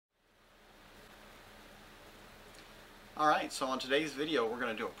Alright, so on today's video we're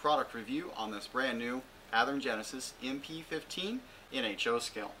going to do a product review on this brand new Athearn Genesis MP15 in HO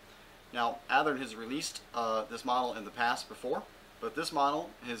scale. Now Athearn has released this model in the past before, but this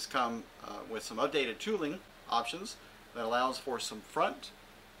model has come with some updated tooling options that allows for some front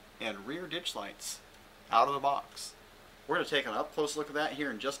and rear ditch lights out of the box. We're going to take an up close look at that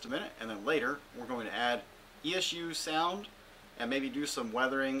here in just a minute, and then later we're going to add ESU sound and maybe do some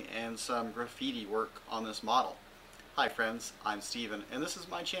weathering and some graffiti work on this model. Hi friends, I'm Steven, and this is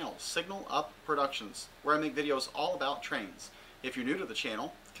my channel, Signal Up Productions, where I make videos all about trains. If you're new to the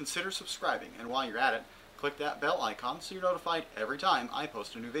channel, consider subscribing, and while you're at it, click that bell icon so you're notified every time I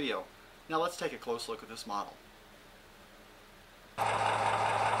post a new video. Now let's take a close look at this model.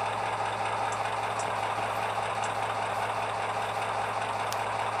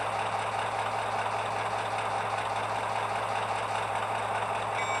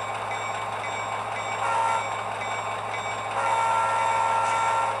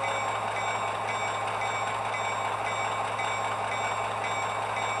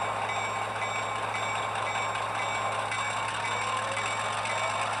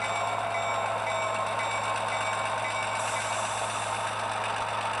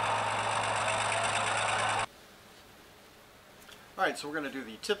 Alright, so we're going to do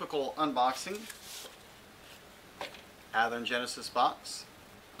the typical unboxing. Athearn Genesis box.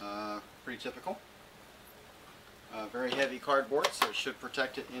 Pretty typical. Very heavy cardboard, so it should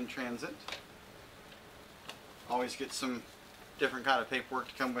protect it in transit. Always get some different kind of paperwork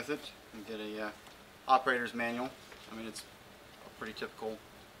to come with it. You get a operator's manual. I mean, it's a pretty typical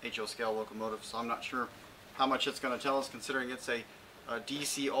HO scale locomotive, so I'm not sure how much it's going to tell us, considering it's a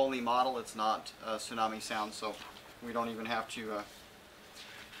DC only model. It's not tsunami sound, so we don't even have to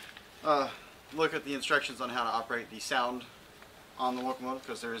look at the instructions on how to operate the sound on the locomotive,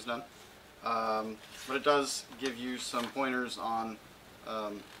 because there is none. But it does give you some pointers on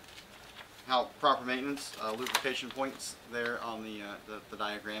how proper maintenance, lubrication points there on the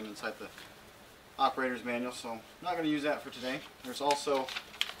diagram inside the operator's manual, so I'm not going to use that for today. There's also,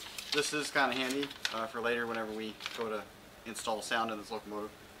 this is kind of handy for later whenever we go to install sound in this locomotive.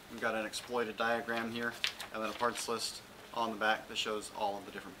 We've got an exploited diagram here, and then a parts list on the back that shows all of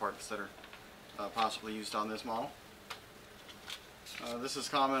the different parts that are possibly used on this model. This is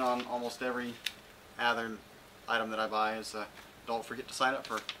common on almost every Athearn item that I buy, is don't forget to sign up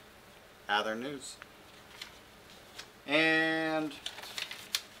for Athearn News. And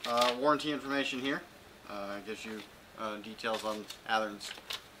warranty information here gives you details on Athearn's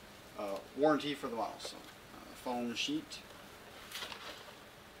warranty for the model. So foam sheet,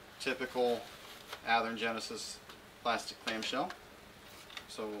 typical Athearn Genesis plastic clamshell.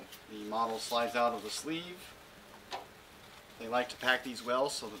 So the model slides out of the sleeve. They like to pack these well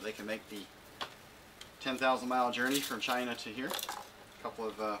so that they can make the 10,000 mile journey from China to here. A couple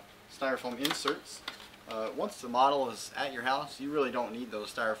of styrofoam inserts. Once the model is at your house, you really don't need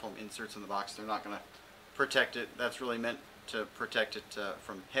those styrofoam inserts in the box. They're not going to protect it. That's really meant to protect it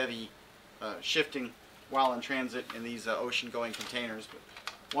from heavy shifting while in transit in these ocean-going containers. But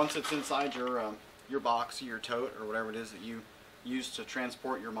once it's inside your box or your tote or whatever it is that you use to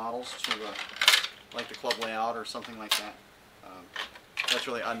transport your models to like the club layout or something like that, that's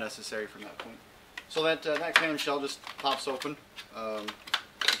really unnecessary from that point. So that clamshell just pops open.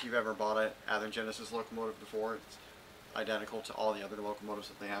 If you've ever bought an Athearn Genesis locomotive before, it's identical to all the other locomotives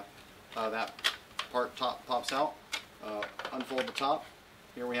that they have. That part top pops out. Unfold the top.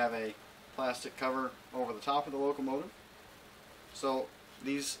 Here we have a plastic cover over the top of the locomotive. So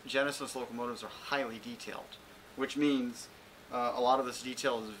these Genesis locomotives are highly detailed, which means a lot of this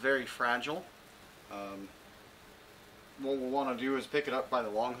detail is very fragile. What we'll want to do is pick it up by the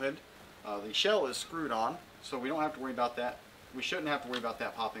long hood. The shell is screwed on, so we don't have to worry about that. We shouldn't have to worry about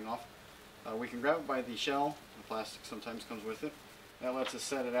that popping off. We can grab it by the shell. The plastic sometimes comes with it. That lets us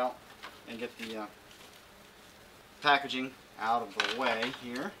set it out and get the packaging out of the way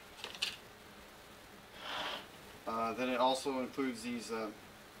here. Then it also includes these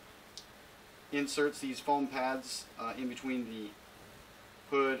inserts, these foam pads in between the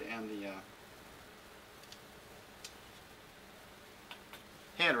hood and the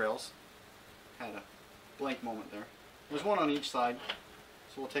handrails. Had a blank moment there. There's one on each side,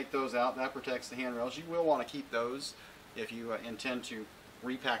 so we'll take those out. That protects the handrails. You will want to keep those if you intend to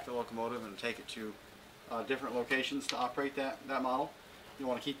repack the locomotive and take it to different locations to operate that model. You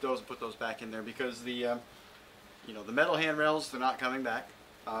want to keep those and put those back in there, because the the metal handrails, they're not coming back.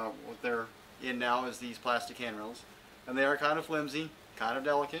 What they're in now is these plastic handrails, and they are kind of flimsy, kind of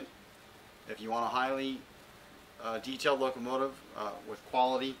delicate. If you want a highly detailed locomotive with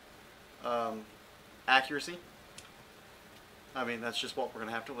quality accuracy, I mean, that's just what we're going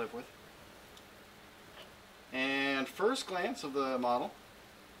to have to live with. And first glance of the model,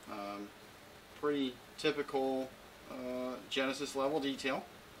 pretty typical Genesis level detail.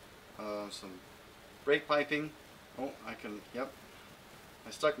 Some brake piping. Oh, yep.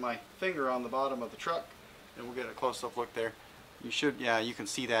 I stuck my finger on the bottom of the truck, and we'll get a close-up look there. Yeah, you can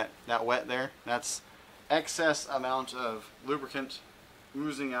see that wet there. That's excess amount of lubricant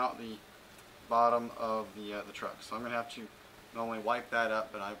oozing out the bottom of the truck. So I'm going to have to not only wipe that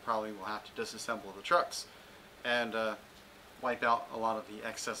up, but I probably will have to disassemble the trucks and wipe out a lot of the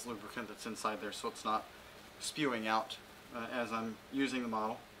excess lubricant that's inside there so it's not spewing out as I'm using the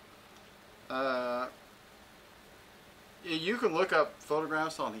model. You can look up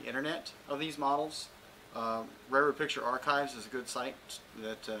photographs on the internet of these models. Railroad Picture Archives is a good site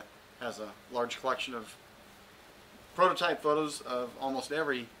that has a large collection of prototype photos of almost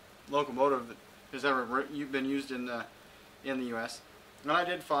every locomotive that has ever been used in the U.S. And I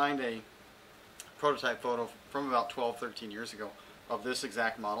did find a prototype photo from about 12-13 years ago of this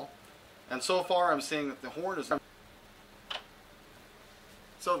exact model. And so far I'm seeing that the horn is...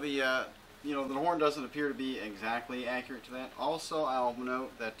 So the horn doesn't appear to be exactly accurate to that. Also, I'll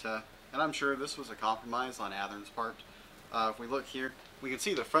note that, and I'm sure this was a compromise on Athearn's part. If we look here, we can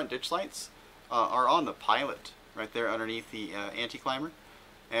see the front ditch lights are on the pilot right there underneath the anti-climber.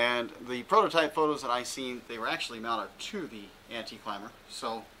 And the prototype photos that I seen, they were actually mounted to the anti-climber.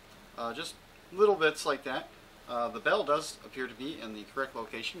 So just little bits like that. The bell does appear to be in the correct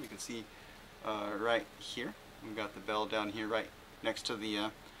location. You can see right here. We've got the bell down here right next to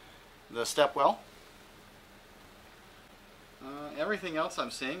the step well. Everything else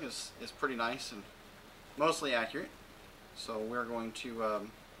I'm seeing is pretty nice and mostly accurate. So we're going to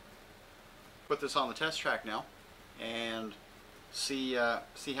put this on the test track now and see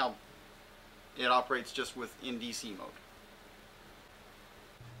how it operates just in DC mode.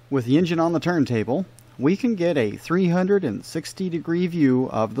 With the engine on the turntable, we can get a 360-degree view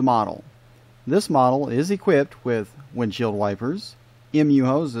of the model. This model is equipped with windshield wipers, MU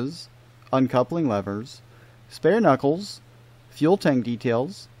hoses, uncoupling levers, spare knuckles, fuel tank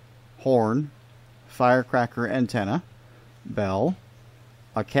details, horn, firecracker antenna, bell,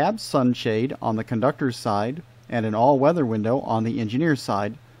 a cab sunshade on the conductor's side, and an all-weather window on the engineer's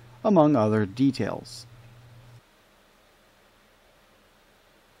side, among other details.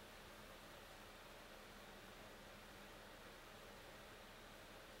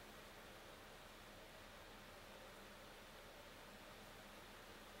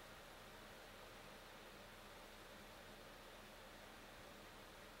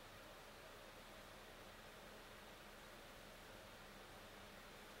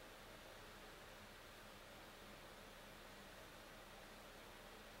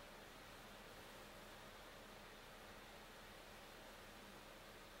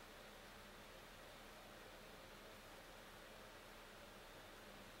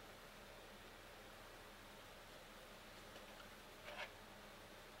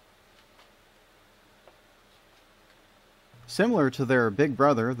 Similar to their big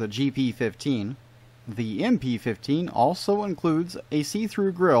brother, the GP15, the MP15 also includes a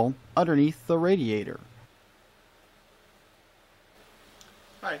see-through grille underneath the radiator.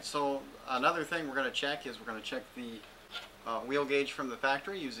 Alright, so another thing we're going to check is we're going to check the wheel gauge from the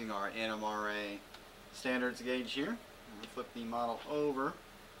factory using our NMRA standards gauge here. We flip the model over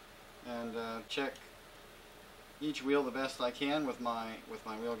and check each wheel the best I can with my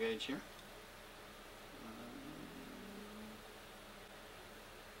wheel gauge here.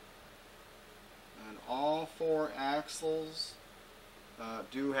 And all 4 axles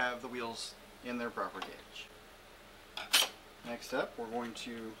do have the wheels in their proper gauge. Next up, we're going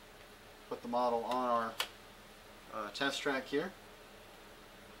to put the model on our test track here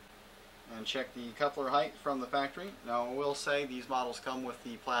and check the coupler height from the factory. Now I will say these models come with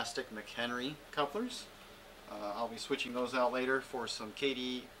the plastic McHenry couplers. I'll be switching those out later for some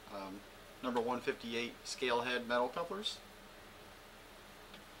KD number 158 scale head metal couplers.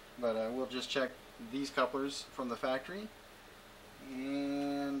 But we'll just check these couplers from the factory,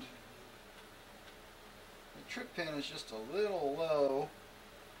 and the trip pin is just a little low,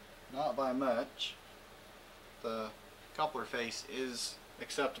 not by much. The coupler face is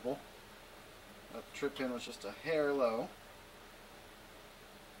acceptable, but the trip pin was just a hair low.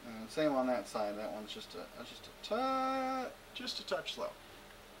 And same on that side. That one's just a touch low.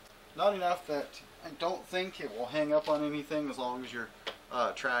 Not enough that I don't think it will hang up on anything as long as your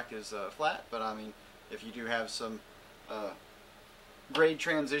track is flat, but I mean, if you do have some grade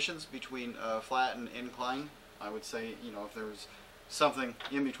transitions between flat and incline, I would say, you know, if there was something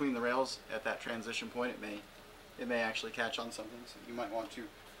in between the rails at that transition point, it may actually catch on something. So you might want to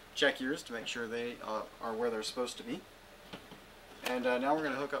check yours to make sure they are where they're supposed to be. And now we're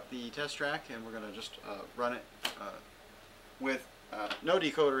going to hook up the test track, and we're going to just run it with no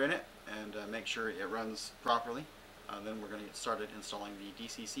decoder in it, and make sure it runs properly. Then we're going to get started installing the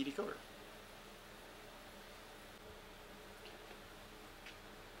DCC decoder.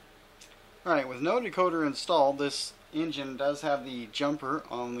 Alright, with no decoder installed, this engine does have the jumper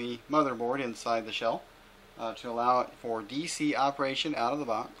on the motherboard inside the shell to allow it for DC operation out of the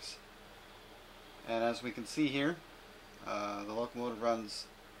box. And as we can see here, the locomotive runs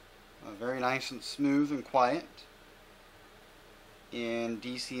very nice and smooth and quiet in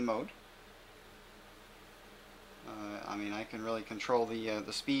DC mode. I mean, I can really control the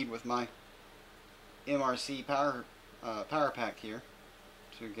speed with my MRC power pack here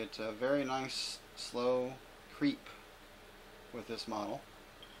to get a very nice slow creep with this model.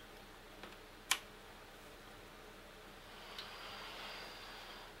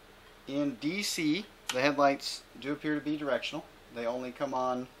 In DC, the headlights do appear to be directional. They only come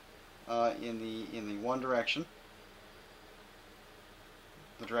on in the one direction,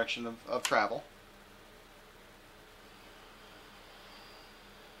 the direction of travel.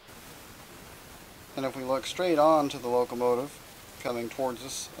 And if we look straight on to the locomotive coming towards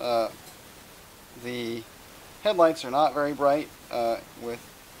us, the headlights are not very bright with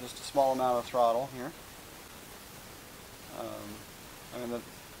just a small amount of throttle here. And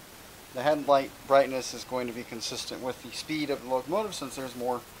the headlight brightness is going to be consistent with the speed of the locomotive, since there's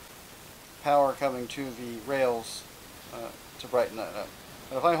more power coming to the rails to brighten that up.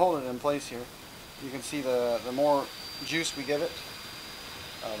 But if I hold it in place here, you can see the more juice we give it,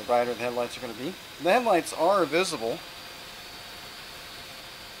 the brighter the headlights are going to be. The headlights are visible,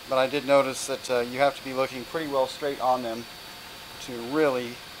 but I did notice that you have to be looking pretty well straight on them to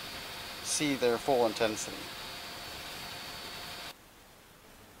really see their full intensity.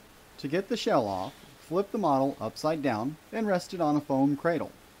 To get the shell off, flip the model upside down and rest it on a foam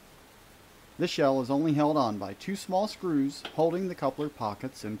cradle. This shell is only held on by 2 small screws holding the coupler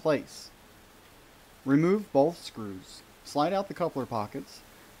pockets in place. Remove both screws, slide out the coupler pockets,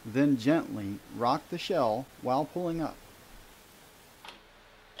 then gently rock the shell while pulling up.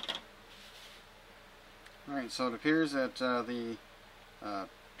 Alright, so it appears that the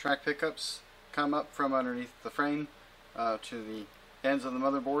track pickups come up from underneath the frame to the ends of the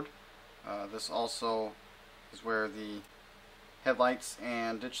motherboard. This also is where the headlights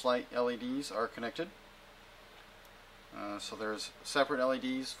and ditch light LEDs are connected. So there's separate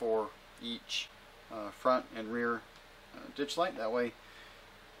LEDs for each front and rear ditch light. That way,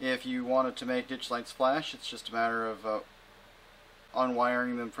 if you wanted to make ditch lights flash, it's just a matter of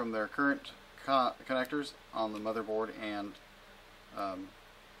unwiring them from their current connectors on the motherboard and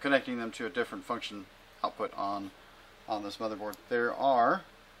connecting them to a different function output on this motherboard. There are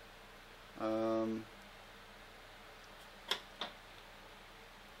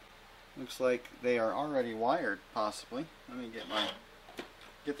looks like they are already wired, possibly. Let me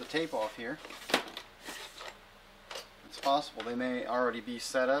get the tape off here. It's possible they may already be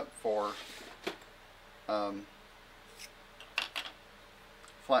set up for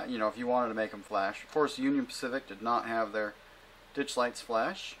you know, if you wanted to make them flash. Of course, Union Pacific did not have their ditch lights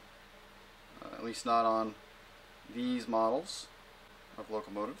flash, at least not on these models of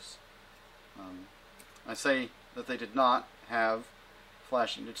locomotives. I say that they did not have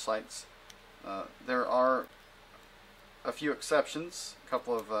flashing ditch lights. There are a few exceptions, a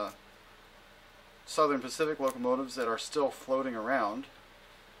couple of Southern Pacific locomotives that are still floating around.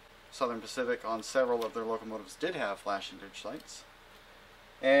 Southern Pacific on several of their locomotives did have flashing ditch lights.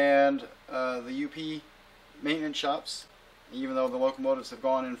 And the UP maintenance shops, even though the locomotives have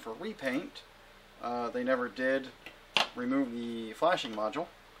gone in for repaint, they never did remove the flashing module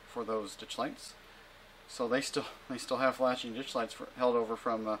for those ditch lights. So they still have flashing ditch lights held over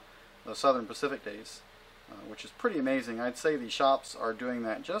from the Southern Pacific days, which is pretty amazing. I'd say the shops are doing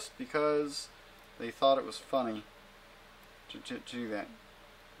that just because they thought it was funny to do that.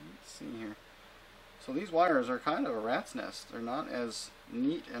 Let's see here. So these wires are kind of a rat's nest. They're not as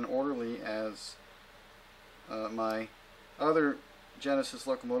neat and orderly as my other Genesis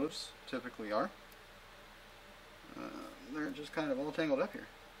locomotives typically are. They're just kind of all tangled up here.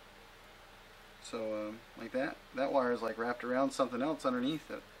 So like that wire is like wrapped around something else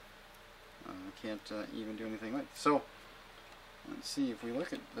underneath it. I can't even do anything with it. So let's see, if we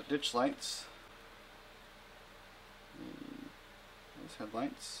look at the ditch lights, those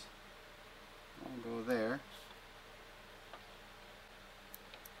headlights all go there.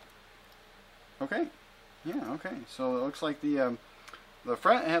 Okay, yeah, okay. So it looks like the The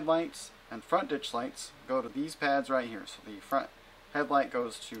front headlights and front ditch lights go to these pads right here. So the front headlight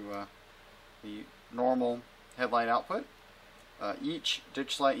goes to the normal headlight output. Each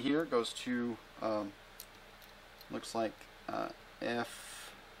ditch light here goes to looks like F7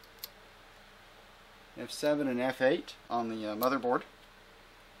 and F8 on the motherboard,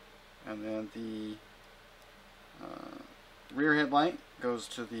 and then the rear headlight goes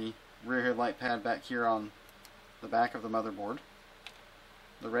to the rear headlight pad back here on the back of the motherboard.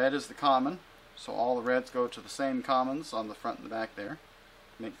 The red is the common, so all the reds go to the same commons on the front and the back there,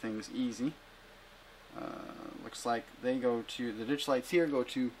 make things easy. Looks like they go to, the ditch lights here go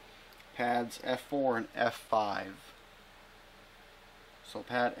to pads F4 and F5. So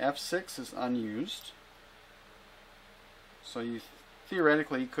pad F6 is unused. So you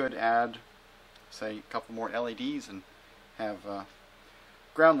theoretically could add, say, a couple more LEDs and have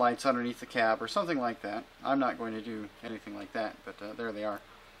ground lights underneath the cab or something like that. I'm not going to do anything like that, but there they are.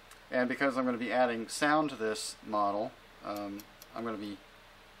 And because I'm going to be adding sound to this model, I'm going to be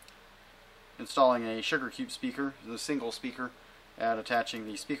installing a sugar cube speaker, the single speaker, and attaching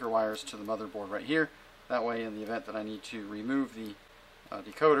the speaker wires to the motherboard right here. That way, in the event that I need to remove the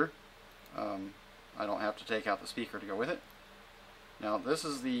decoder, I don't have to take out the speaker to go with it. Now, this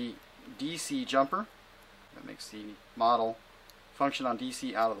is the DC jumper that makes the model function on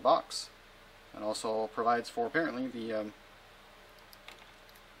DC out of the box, and also provides for apparently the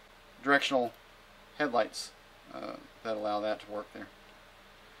directional headlights that allow that to work there.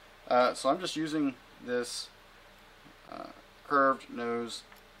 So I'm just using this curved nose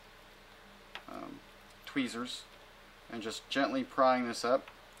tweezers and just gently prying this up.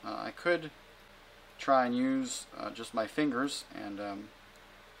 I could try and use just my fingers and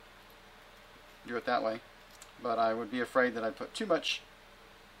do it that way, but I would be afraid that I'd put too much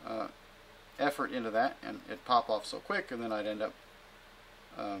effort into that and it'd pop off so quick, and then I'd end up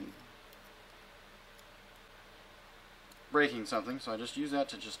breaking something. So I just use that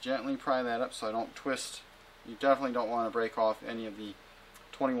to just gently pry that up so I don't twist. You definitely don't want to break off any of the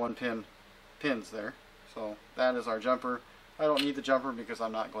 21 pin pins there. So that is our jumper. I don't need the jumper because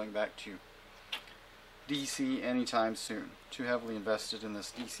I'm not going back to DC anytime soon. Too heavily invested in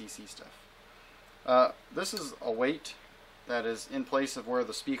this DCC stuff. This is a weight that is in place of where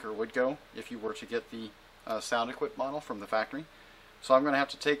the speaker would go if you were to get the sound equipped model from the factory. So I'm going to have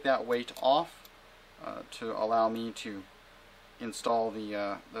to take that weight off to allow me to install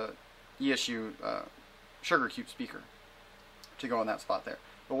the ESU sugar cube speaker to go in that spot there.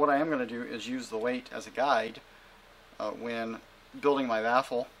 But what I am going to do is use the weight as a guide when building my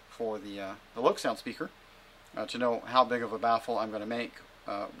baffle for the LokSound speaker to know how big of a baffle I'm going to make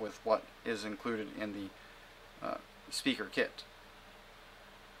with what is included in the speaker kit.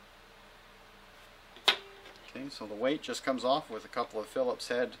 Okay, so the weight just comes off with a couple of Phillips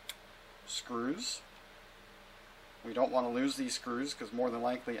head screws. We don't want to lose these screws because more than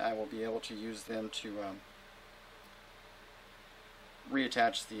likely I will be able to use them to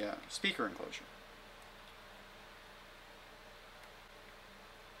reattach the speaker enclosure.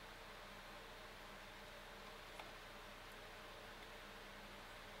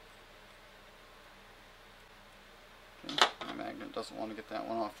 Okay, my magnet doesn't want to get that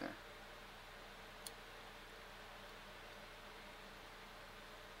one off there.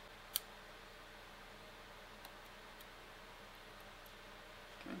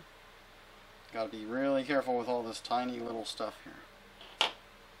 Got to be really careful with all this tiny little stuff here.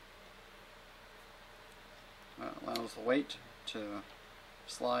 That allows the weight to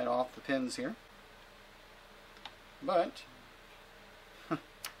slide off the pins here. But,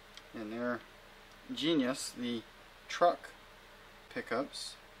 in their genius, the truck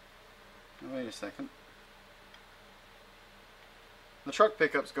pickups, wait a second, the truck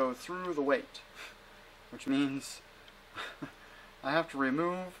pickups go through the weight, which means I have to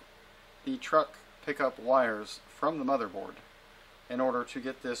remove the truck pickup wires from the motherboard in order to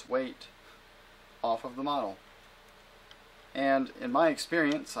get this weight off of the model. And in my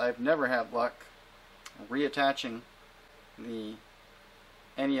experience, I've never had luck reattaching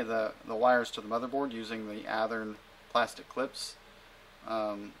any of the wires to the motherboard using the Athearn plastic clips.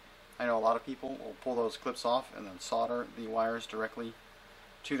 I know a lot of people will pull those clips off and then solder the wires directly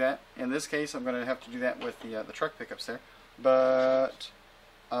to that. In this case, I'm going to have to do that with the truck pickups there, but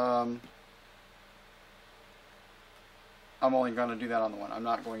I'm only going to do that on the one. I'm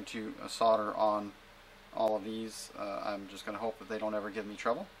not going to solder on all of these. I'm just going to hope that they don't ever give me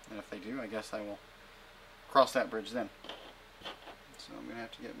trouble, and if they do, I guess I will cross that bridge then. So I'm going to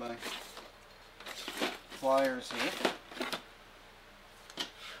have to get my pliers here.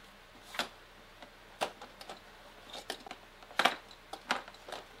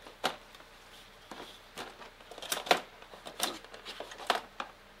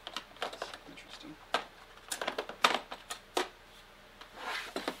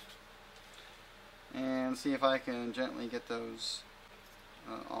 see if I can gently get those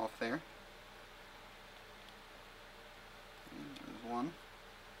off there. There's one.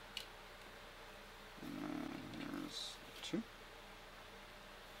 There's two.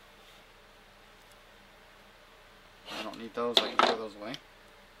 I don't need those, I can throw those away.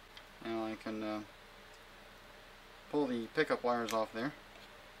 Now I can pull the pickup wires off there.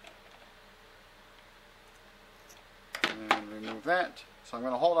 And remove that. So I'm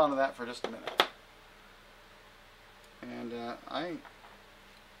going to hold on to that for just a minute. And I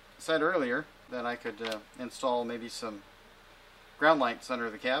said earlier that I could install maybe some ground lights under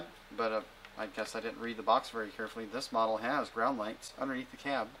the cab, but I guess I didn't read the box very carefully. This model has ground lights underneath the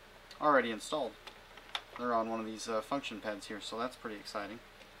cab already installed. They're on one of these function pads here, so that's pretty exciting.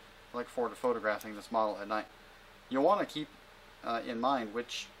 I look forward to photographing this model at night. You'll want to keep in mind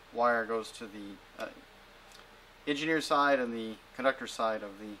which wire goes to the engineer side and the conductor side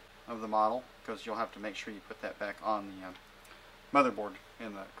of the model, because you'll have to make sure you put that back on the motherboard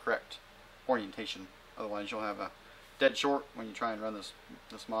in the correct orientation. Otherwise, you'll have a dead short when you try and run this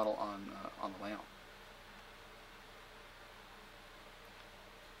model on the layout.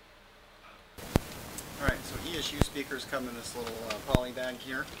 Alright, so ESU speakers come in this little poly bag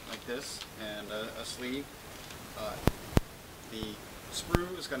here, like this, and a sleeve. The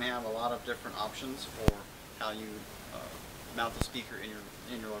sprue is going to have a lot of different options for how you mount the speaker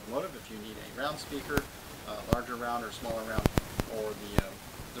in your locomotive. If you need a round speaker, larger round or smaller round, or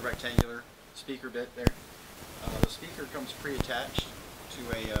the rectangular speaker bit there. The speaker comes pre-attached to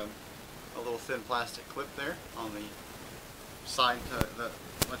a little thin plastic clip there on the side to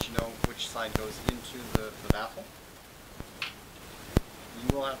let you know which side goes into the baffle.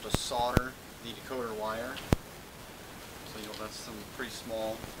 You will have to solder the decoder wire. So that's some pretty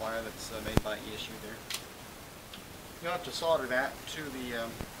small wire that's made by ESU there. You'll have to solder that to the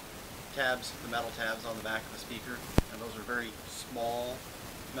tabs, the metal tabs on the back of the speaker, and those are very small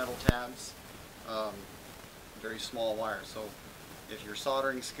metal tabs, very small wires. So if your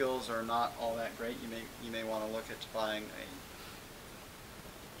soldering skills are not all that great, you may want to look at buying a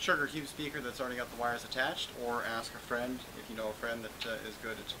sugar cube speaker that's already got the wires attached, or ask a friend if you know a friend that is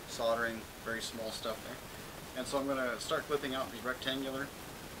good at soldering very small stuff there. And so I'm going to start clipping out the rectangular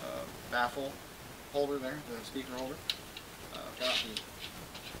baffle holder there, the speaker holder. I've got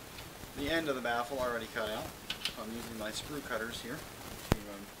the end of the baffle already cut out. So I'm using my sprue cutters here to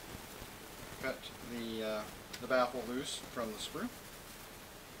cut the baffle loose from the sprue.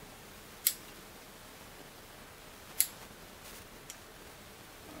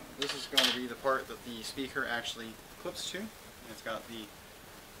 This is going to be the part that the speaker actually clips to. It's got the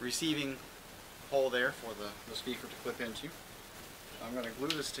receiving hole there for the speaker to clip into. I'm going to glue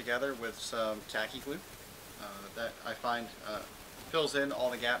this together with some tacky glue that I find fills in all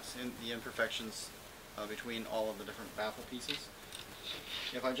the gaps, in the imperfections between all of the different baffle pieces.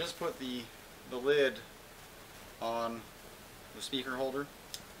 If I just put the lid on the speaker holder,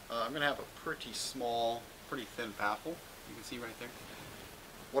 I'm going to have a pretty small, pretty thin baffle. You can see right there.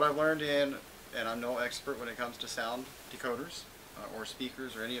 What I've learned and I'm no expert when it comes to sound decoders or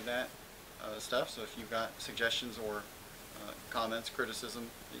speakers or any of that stuff, so if you've got suggestions or comments, criticism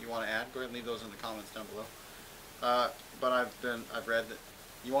that you want to add, go ahead and leave those in the comments down below. But I've read that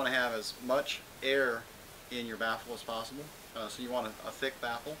you want to have as much air in your baffle as possible, so you want a thick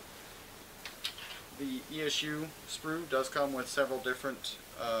baffle. The ESU sprue does come with several different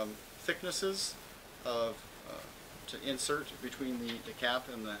thicknesses of to insert between the cap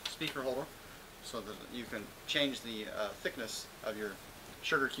and the speaker holder, so that you can change the thickness of your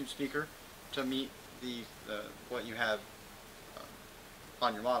sugar cube speaker to meet what you have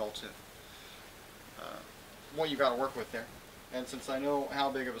on your model, to what you've got to work with there. And since I know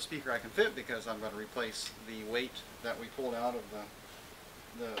how big of a speaker I can fit, because I'm going to replace the weight that we pulled out of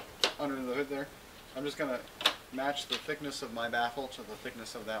the under the hood there, I'm just going to match the thickness of my baffle to the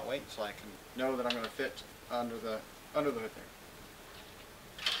thickness of that weight, so I can know that I'm going to fit under the hood there.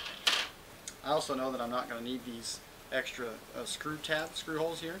 I also know that I'm not going to need these extra screw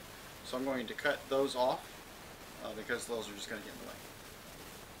holes here, so I'm going to cut those off because those are just going to get in the way.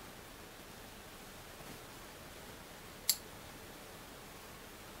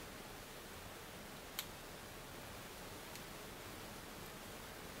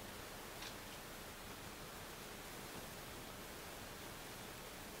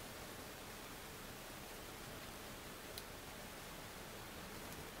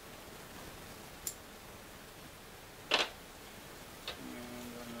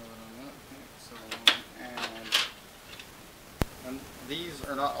 These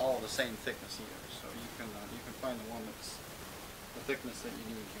are not all the same thickness either, so you can find the one that's the thickness that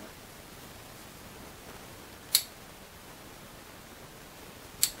you need here.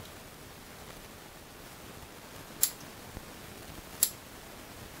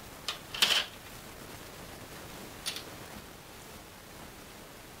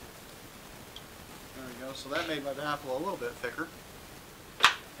 So that made my baffle a little bit thicker.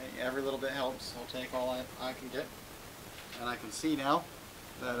 Okay, every little bit helps. I'll take all I can get. And I can see now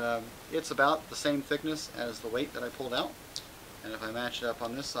that it's about the same thickness as the weight that I pulled out. And if I match it up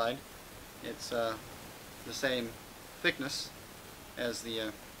on this side, it's the same thickness as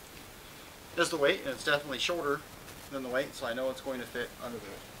the weight, and it's definitely shorter than the weight, so I know it's going to fit under the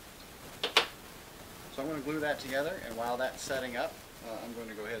hood. So I'm going to glue that together, and while that's setting up, I'm going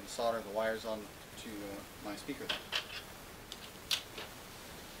to go ahead and solder the wires on to my speaker.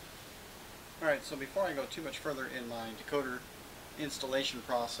 Alright, so before I go too much further in my decoder installation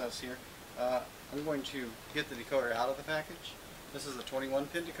process here, I'm going to get the decoder out of the package. This is a 21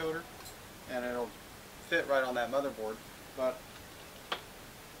 pin decoder, and it'll fit right on that motherboard, but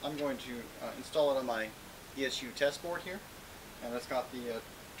I'm going to install it on my ESU test board here, and it's got the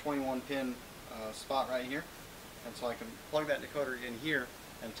 21 pin spot right here, and so I can plug that decoder in here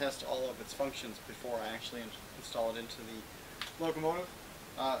and test all of its functions before I actually install it into the locomotive,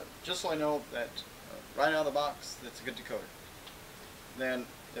 just so I know that right out of the box that's a good decoder. Then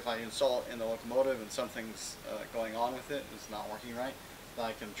if I install it in the locomotive and something's going on with it, it's not working right, then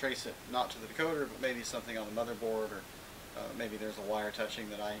I can trace it not to the decoder, but maybe something on the motherboard, or maybe there's a wire touching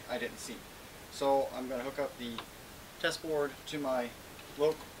that I didn't see. So I'm going to hook up the test board to my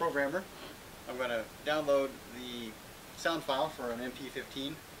loc programmer. I'm going to download the sound file for an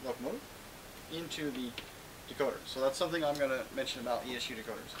MP15 locomotive into the decoder. So that's something I'm going to mention about ESU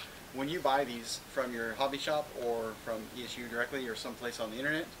decoders. When you buy these from your hobby shop or from ESU directly or someplace on the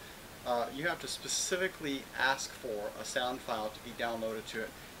internet, you have to specifically ask for a sound file to be downloaded to it.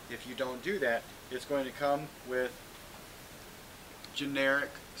 If you don't do that, it's going to come with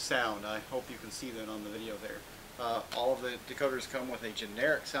generic sound. I hope you can see that on the video there. All of the decoders come with a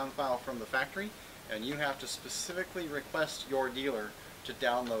generic sound file from the factory, and you have to specifically request your dealer to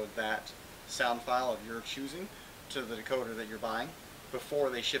download that sound file of your choosing to the decoder that you're buying before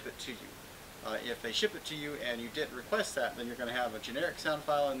they ship it to you. If they ship it to you and you didn't request that, then you're going to have a generic sound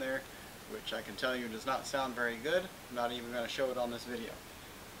file in there, which I can tell you does not sound very good. I'm not even going to show it on this video.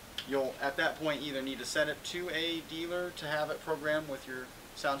 You'll at that point either need to send it to a dealer to have it programmed with your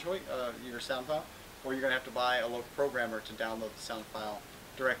sound choice, your sound file, or you're going to have to buy a local programmer to download the sound file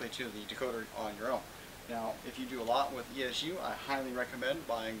directly to the decoder on your own. Now, if you do a lot with ESU, I highly recommend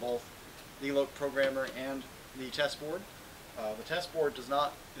buying both the local programmer and the test board. The test board is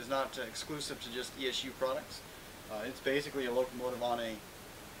not exclusive to just ESU products. It's basically a locomotive on a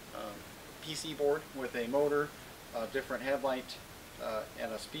PC board with a motor, a different headlight,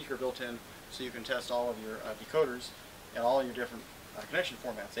 and a speaker built in, so you can test all of your decoders and all your different connection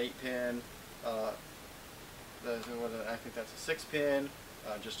formats. 8-pin, I think that's a 6-pin,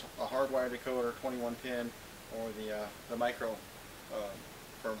 just a hardwired decoder, 21-pin, or the micro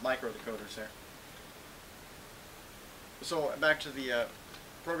for micro decoders there. So back to the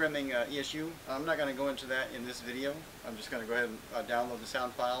programming ESU. I'm not going to go into that in this video. I'm just going to go ahead and download the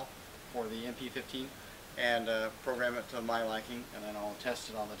sound file for the MP15 and program it to my liking, and then I'll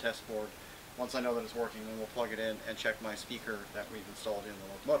test it on the test board. Once I know that it's working, then we'll plug it in and check my speaker that we've installed in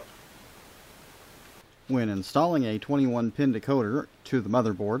the locomotive. When installing a 21-pin decoder to the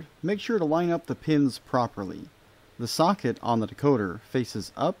motherboard, make sure to line up the pins properly. The socket on the decoder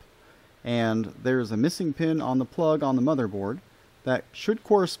faces up, and there's a missing pin on the plug on the motherboard that should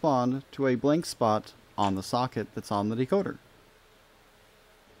correspond to a blank spot on the socket that's on the decoder.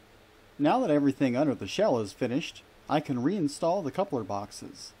 Now that everything under the shell is finished, I can reinstall the coupler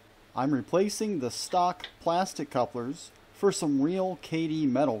boxes. I'm replacing the stock plastic couplers for some real KD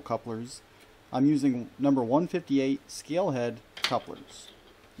metal couplers. I'm using number 158 scale head couplers.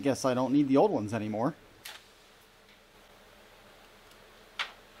 Guess I don't need the old ones anymore.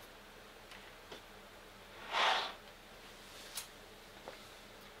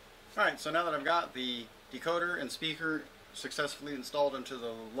 Alright, so now that I've got the decoder and speaker successfully installed into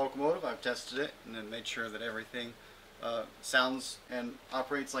the locomotive, I've tested it and then made sure that everything sounds and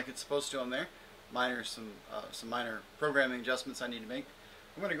operates like it's supposed to on there. Some minor programming adjustments I need to make.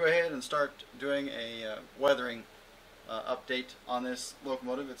 I'm going to go ahead and start doing a weathering update on this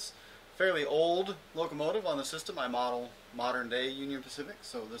locomotive. It's a fairly old locomotive on the system. I model modern day Union Pacific,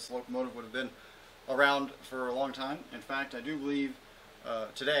 so this locomotive would have been around for a long time. In fact, I do believe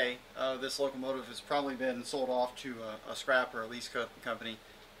today this locomotive has probably been sold off to a scrap or a lease company.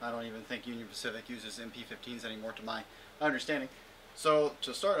 I don't even think Union Pacific uses MP15s anymore, to my understanding. So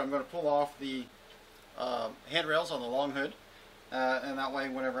to start, I'm going to pull off the handrails on the long hood, and that way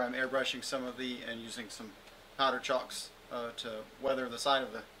whenever I'm airbrushing some of and using some powder chalks to weather the side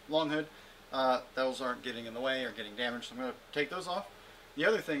of the long hood, those aren't getting in the way or getting damaged. So I'm going to take those off. The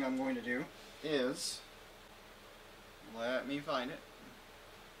other thing I'm going to do is Let me find it.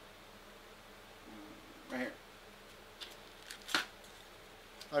 Right here.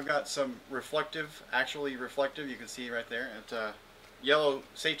 I've got some reflective, actually reflective, you can see right there, yellow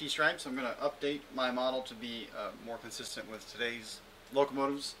safety stripes. I'm going to update my model to be more consistent with today's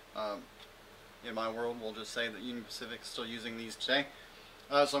locomotives. In my world, we'll just say that Union Pacific is still using these today.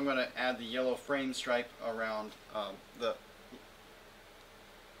 So I'm going to add the yellow frame stripe around the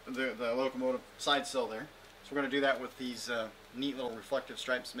locomotive side sill there. So we're going to do that with these neat little reflective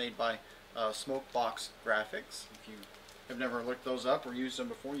stripes made by Smokebox Graphics. If you have never looked those up or used them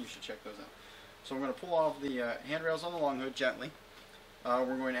before, you should check those out. So I'm going to pull off the handrails on the long hood gently.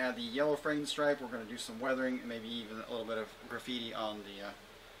 We're going to add the yellow frame stripe. We're going to do some weathering, and maybe even a little bit of graffiti on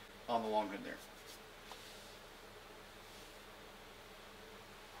the long hood there.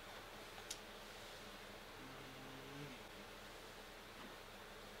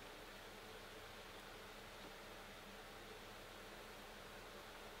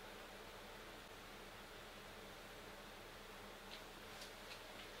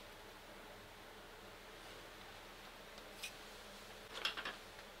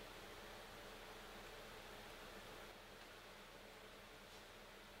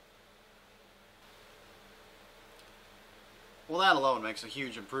 Well, that alone makes a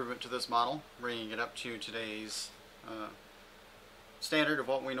huge improvement to this model, bringing it up to today's standard of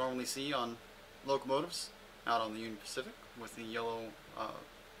what we normally see on locomotives out on the Union Pacific with the yellow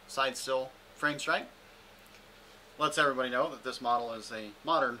side sill frame stripe. Lets everybody know that this model is a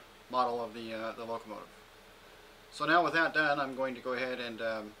modern model of the locomotive. So now with that done, I'm going to go ahead and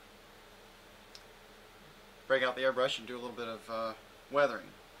break out the airbrush and do a little bit of weathering.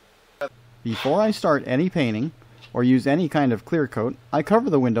 Before I start any painting or use any kind of clear coat, I cover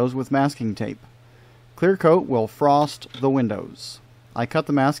the windows with masking tape. Clear coat will frost the windows. I cut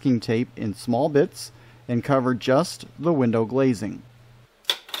the masking tape in small bits and cover just the window glazing.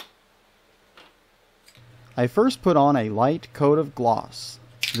 I first put on a light coat of gloss.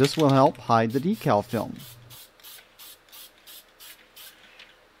 This will help hide the decal film.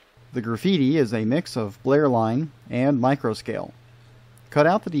 The graffiti is a mix of Blair line and microscale. Cut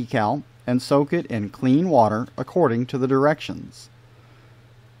out the decal and soak it in clean water according to the directions.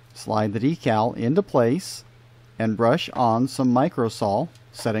 Slide the decal into place and brush on some microsol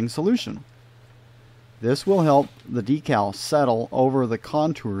setting solution. This will help the decal settle over the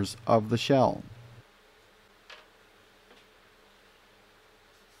contours of the shell.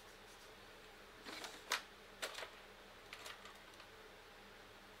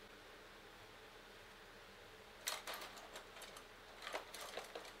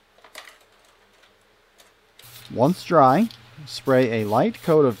 Once dry, spray a light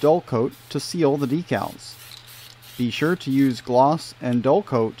coat of dull coat to seal the decals. Be sure to use gloss and dull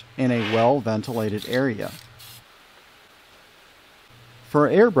coat in a well-ventilated area. For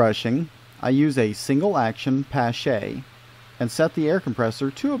airbrushing, I use a single-action pache and set the air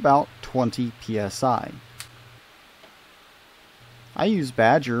compressor to about 20 psi. I use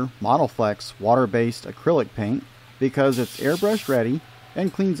Badger Modelflex water-based acrylic paint because it's airbrush ready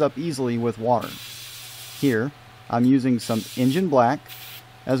and cleans up easily with water. Here, I'm using some engine black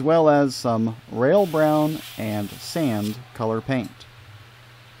as well as some rail brown and sand color paint.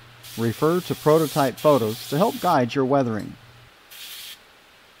 Refer to prototype photos to help guide your weathering.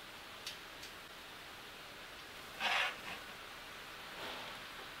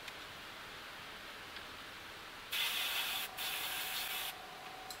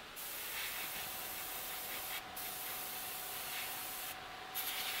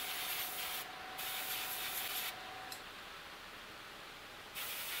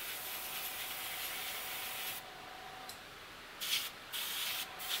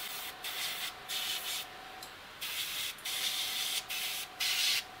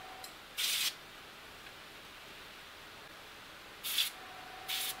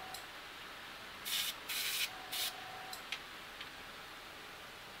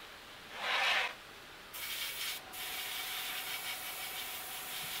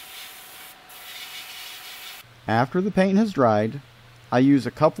 After the paint has dried, I use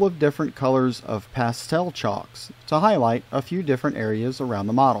a couple of different colors of pastel chalks to highlight a few different areas around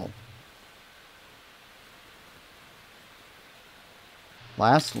the model.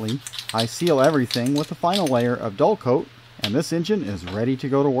 Lastly, I seal everything with a final layer of dull coat, and this engine is ready to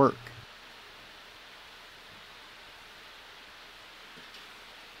go to work.